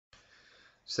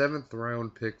7th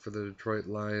round pick for the Detroit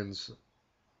Lions.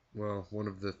 Well, one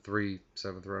of the 3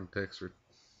 7th round picks, or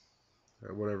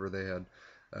whatever they had.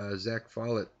 Zack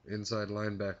Follett, inside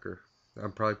linebacker.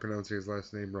 I'm probably pronouncing his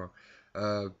last name wrong.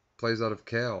 Plays out of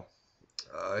Cal.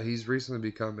 He's recently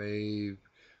become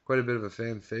quite a bit of a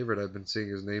fan favorite. I've been seeing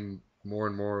his name more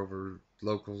and more over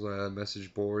local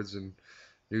message boards and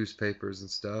newspapers and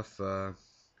stuff. I'm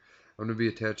going to be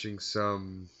attaching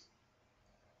some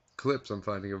clips I'm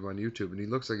finding of him on YouTube, and he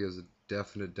looks like he has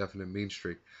a definite mean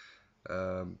streak.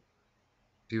 Um,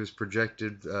 he was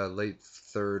projected late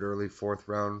 3rd, early 4th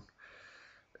round,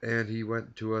 and he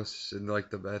went to us in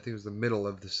like I think it was the middle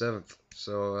of the 7th.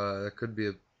 So that could be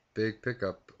a big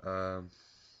pickup.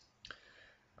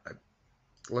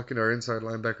 Looking at our inside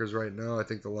linebackers right now, I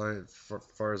think the line, as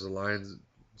far as the Lions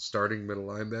starting middle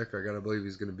linebacker, I gotta believe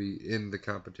he's going to be in the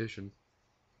competition.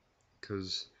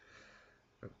 Because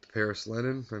Paris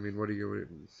Lennon, I mean, what are you?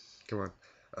 Come on.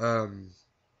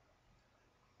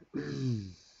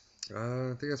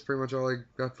 I think that's pretty much all I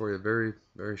got for you.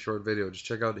 Very short video. Just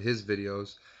check out his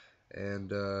videos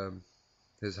and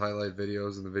his highlight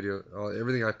videos and the video,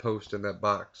 everything I post in that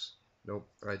box. Nope,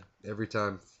 every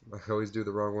time I always do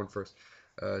the wrong one first.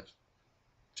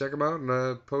 Check him out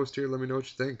and post here. Let me know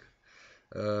what you think.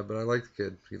 But I like the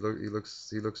kid. He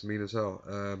looks mean as hell.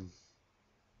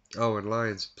 Oh, and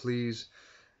Lions, please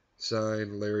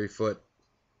sign Larry Foote.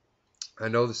 I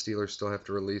know the Steelers still have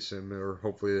to release him, or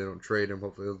hopefully they don't trade him.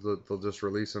 Hopefully they'll just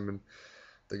release him. And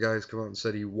the guy's come out and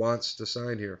said he wants to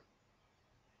sign here.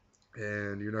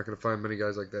 And you're not going to find many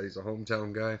guys like that. He's a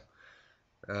hometown guy.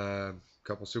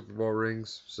 Couple Super Bowl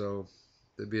rings. So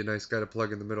it'd be a nice guy to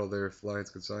plug in the middle there if Lions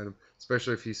could sign him.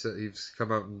 Especially if he's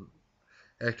come out and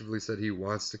actively said he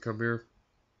wants to come here.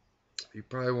 You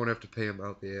probably won't have to pay him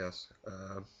out the ass.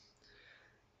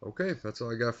 Okay, that's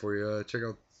all I got for you. Check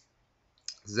out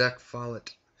Zack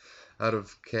Follett out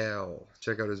of Cal.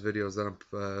 Check out his videos that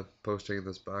I'm posting in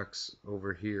this box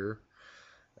over here.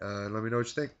 And let me know what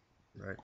you think. All right.